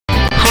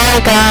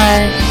Hello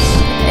guys,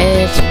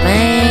 it's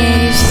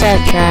me,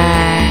 Cedric.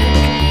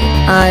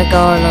 I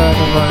got a lot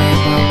of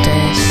volume on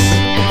this.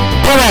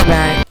 But we're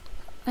back.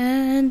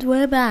 And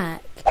we're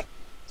back.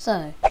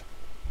 So,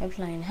 we're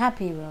playing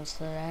Happy Wheels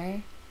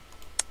today.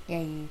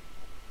 Yay.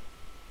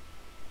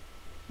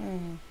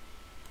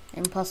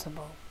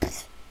 Impossible.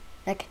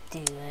 I can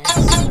do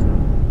this.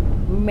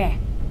 Meh.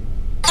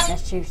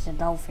 Let's choose the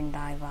dolphin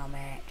diver,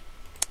 mate.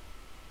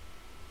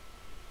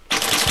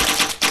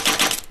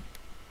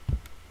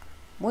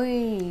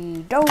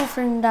 We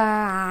dolphin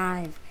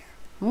dive.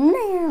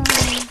 Oh,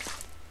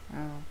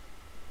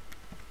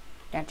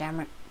 God damn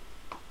it.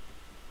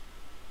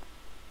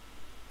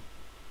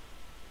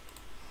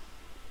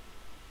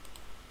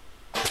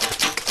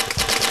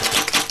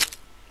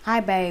 Hi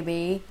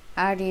baby,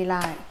 how do you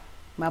like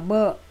my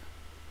butt?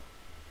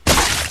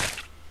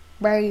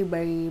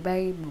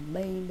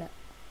 Baby.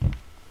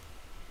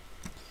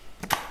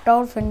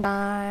 Dolphin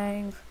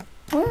dive.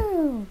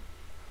 Woo.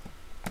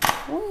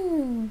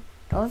 Woo.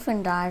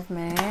 Dolphin dive,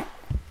 mate.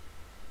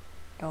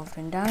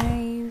 Dolphin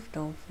dive.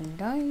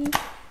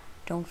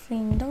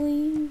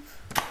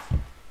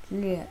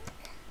 Yeah.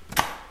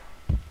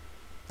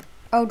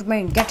 Old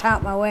man, get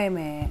out my way,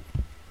 mate.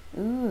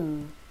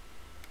 Ooh.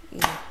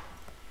 Yeah.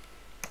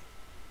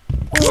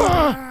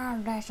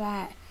 Ooh, that's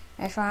right,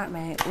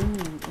 mate.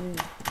 Ooh.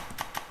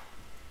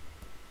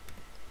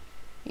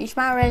 You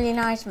smell really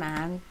nice,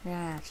 man.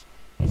 Yes,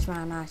 you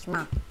smell nice.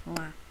 Mwah.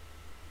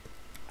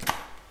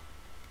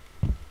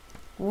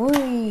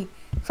 Whee!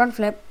 Front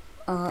flip.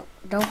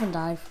 Dolphin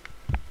dive.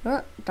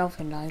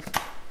 Dolphin dive.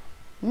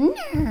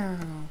 No!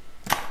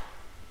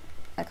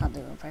 I can't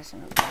do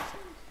impression of dolphin.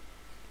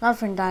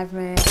 Dolphin dive,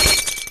 mate.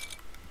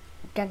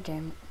 God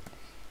damn it.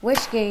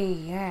 Whiskey,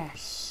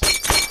 yes.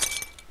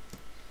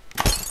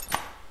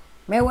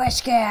 Me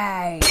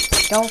whiskey!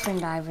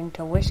 Dolphin dive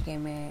into whiskey,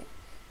 mate.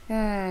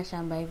 Yes,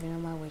 I'm bathing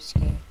in my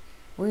whiskey.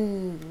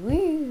 Woo!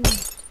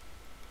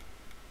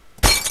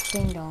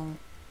 Ding dong.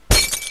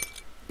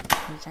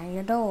 Who's at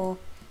your door?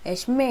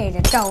 It's me,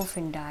 the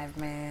dolphin dive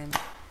man.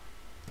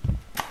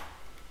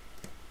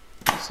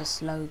 That's a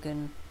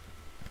slogan.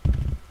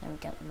 Let me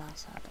get the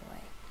mouse out of the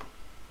way.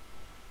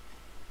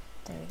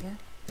 There we go.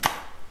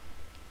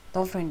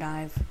 Dolphin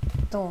dive.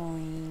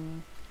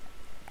 Doing.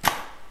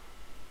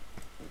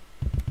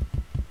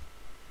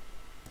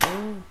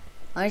 Oh,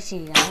 I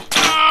see that.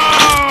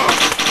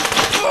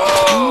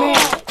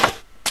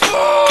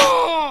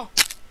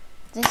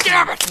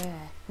 Damn it!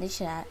 Yeah, this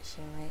should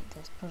actually make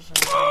this puzzle.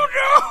 Oh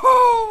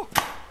no!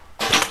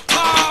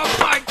 Oh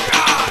my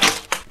god!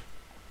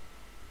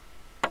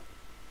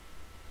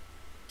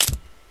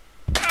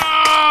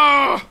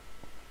 Oh!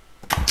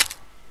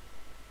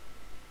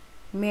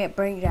 Mate,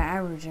 break the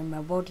arrows in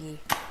my body.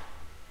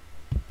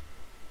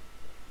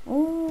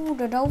 Ooh,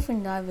 the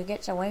dolphin diver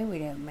gets away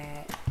with it,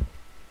 mate.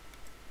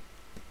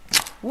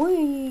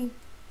 Whee!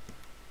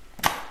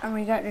 And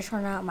we got this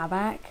one out of my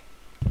back.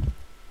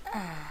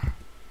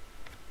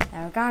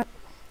 There we go.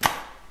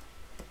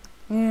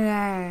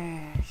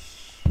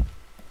 Yes.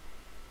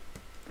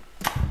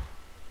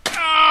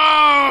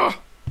 Oh!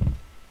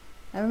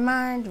 Never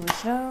mind, we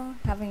still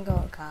haven't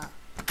got a car.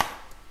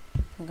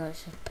 We got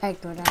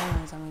pegged with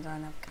irons and we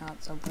don't have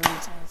carts or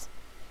bruises.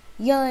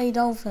 Yay,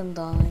 dolphin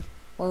dive.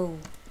 Whoa.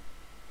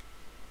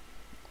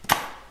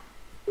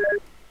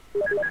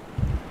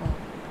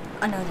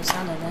 I know the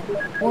sound of it.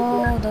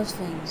 Whoa, those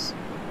things.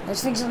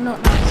 Those things are not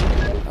nice.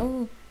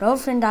 Oh,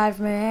 dolphin dive,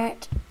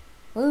 mate.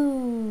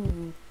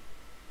 Woo.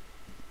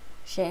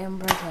 Shit and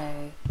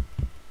pretty.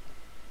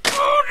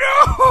 Oh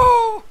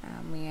no!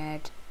 I'm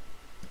weird.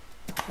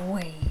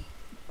 Wee.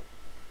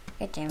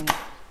 Get down.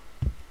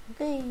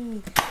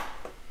 Wee.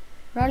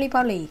 Roly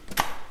poly.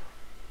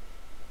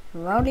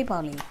 Roly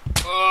poly.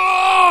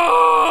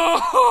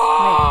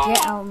 Oh! Mate,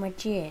 get out of my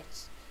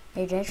chest.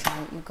 Hey, that's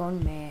right, you're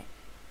gone, mate.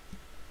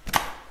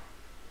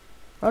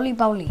 Roly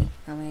poly.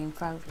 I mean,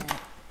 front flip.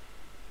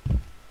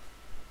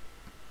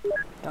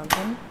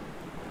 Dolphin.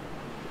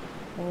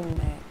 Oh,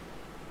 mate.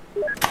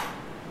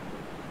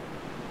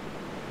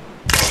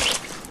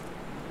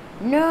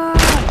 No!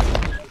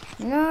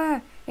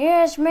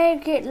 Yes,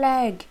 make it,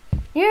 leg!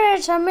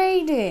 Yes, I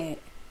made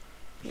it!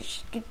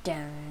 Just get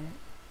down.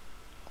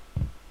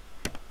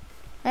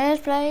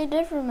 Let's play a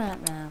different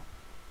map now.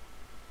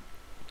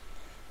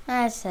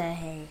 I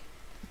say,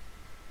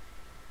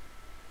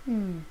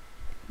 no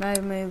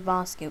move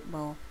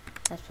basketball.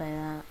 Let's play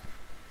that.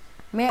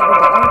 Mate with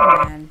the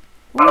old man.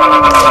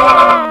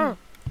 Woo!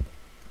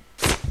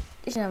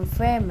 This is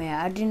unfair, mate.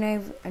 I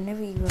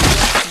never even watched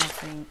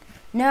nothing.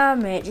 No,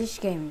 mate, this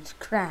game is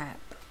crap.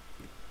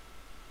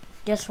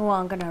 Guess what?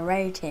 I'm gonna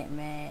rate it,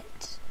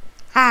 mate.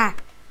 Ha!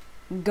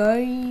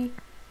 Go.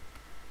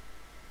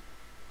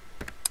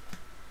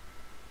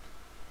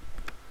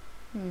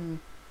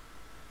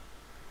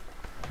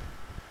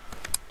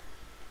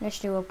 Let's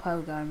do a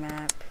pogo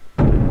map.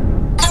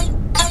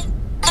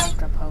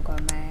 After pogo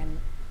man.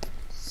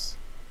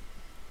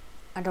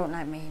 I don't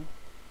like men.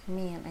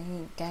 Man, I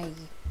ain't gay.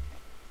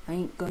 I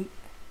ain't gay.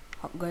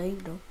 Hot gay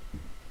though.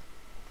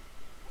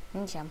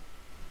 Need some.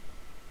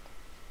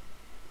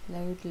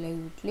 Load,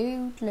 load,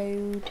 load,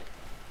 load.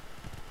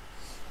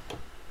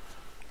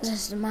 This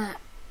is the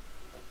map.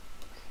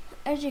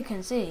 As you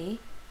can see,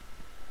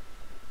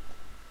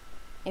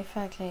 if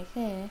I click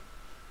here,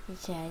 it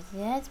says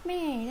that's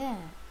me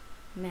there.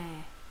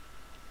 Meh.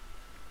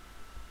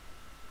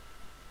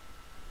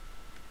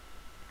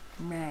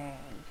 Meh.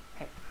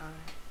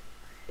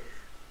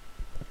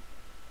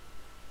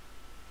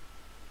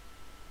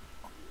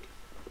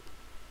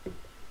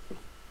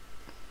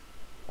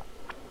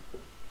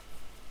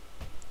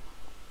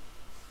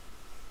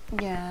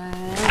 Yeah,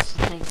 this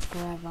takes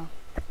forever.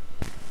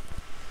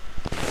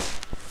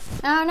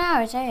 Oh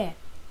no, it's here.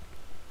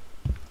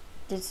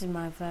 This is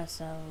my first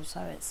level,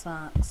 so it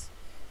sucks.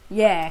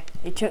 Yeah,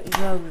 it took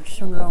so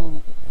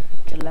long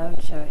to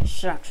load, so it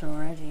sucks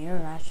already. You're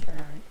that's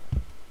right.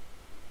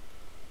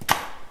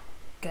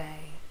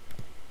 Okay.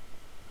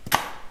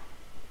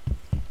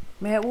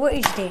 Man, what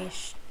is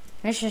this?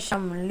 This is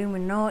some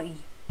Illuminati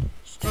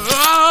stuff.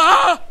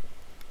 Ah!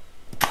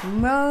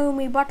 No,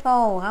 me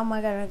butthole. How am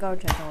I gonna go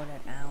to the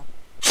toilet now?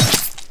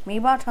 Me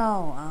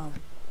butthole. Oh.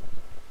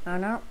 Oh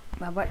no,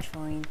 my butt's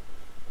fine.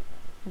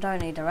 I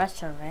don't need the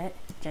rest of it.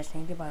 Just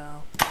need the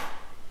butthole.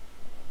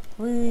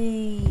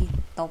 Whee!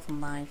 Dolphin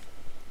life.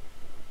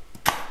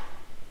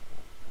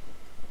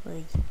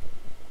 Whee.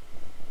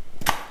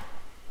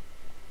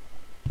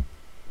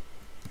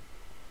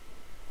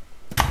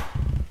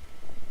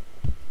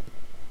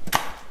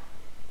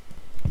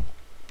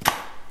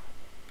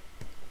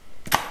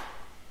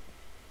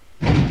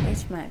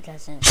 This map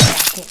doesn't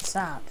suck, it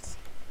sucks.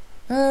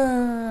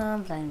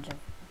 I'm playing jump.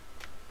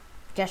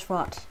 Guess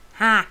what?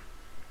 Ha!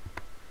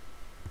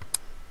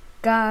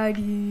 Got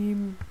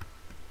him.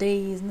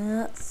 These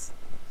nuts.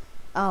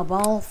 Oh,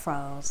 ball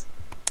throws.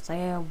 So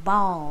yeah,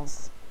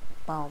 balls.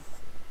 Ball.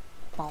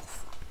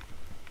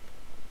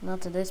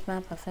 Not to this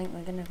map, I think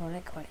we're gonna go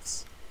it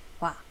quits.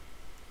 Wow.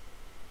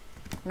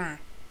 Nah.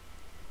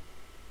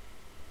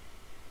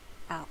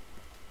 Ow.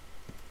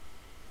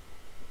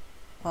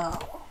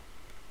 Whoa.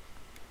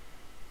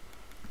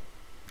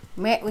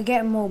 Mate, we're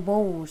getting more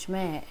balls,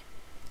 mate.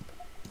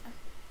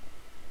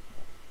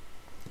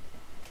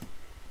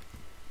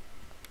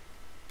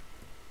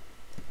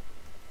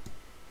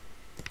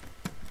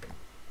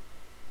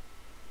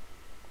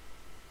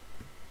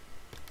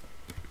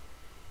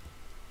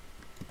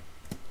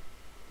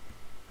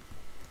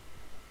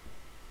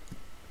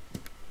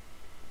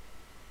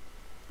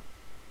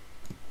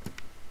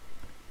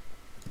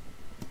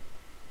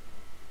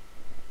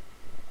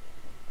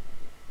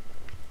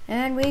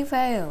 And we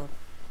failed.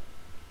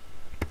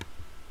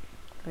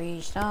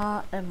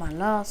 Restart and my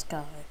last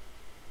go.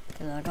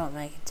 Because I got to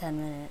make it 10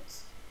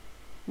 minutes.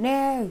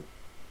 No!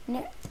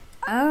 No!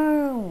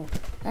 Oh!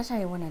 That's how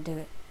you want to do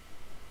it.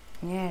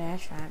 Yeah,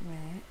 that's right,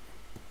 mate.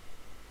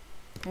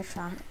 That's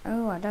right.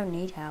 Oh, I don't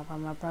need help.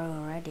 I'm a pro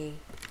already.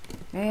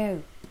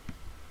 No!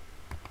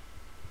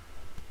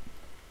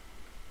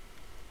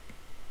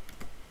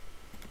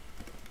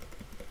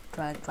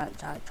 Drag.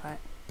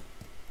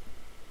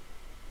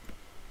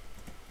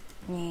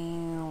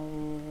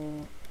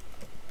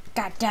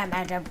 God damn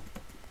it,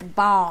 the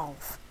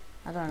balls.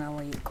 I don't know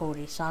what you call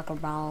these soccer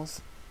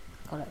balls.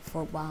 I call it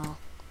football.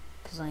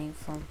 Because I ain't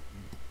from.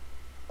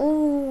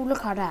 Ooh,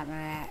 look at that,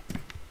 man.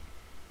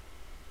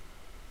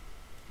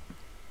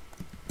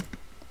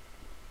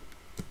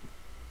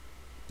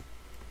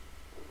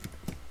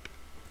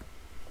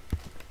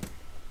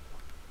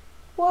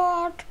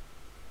 What?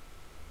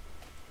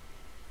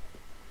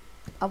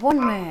 I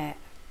won, mate.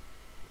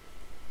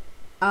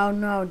 Oh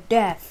no,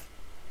 death.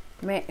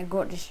 Mate, I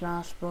got this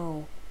last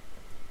ball.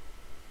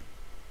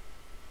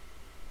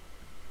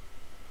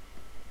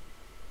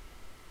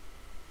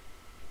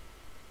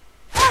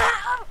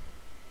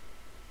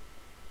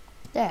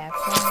 Death.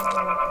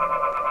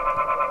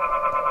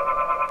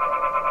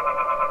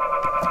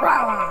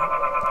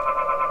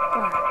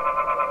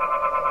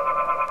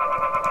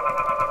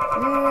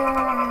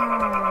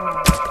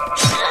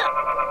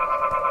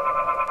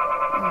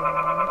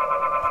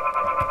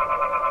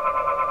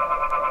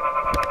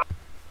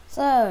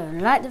 So,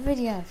 like the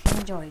video if you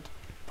enjoyed.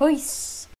 Peace!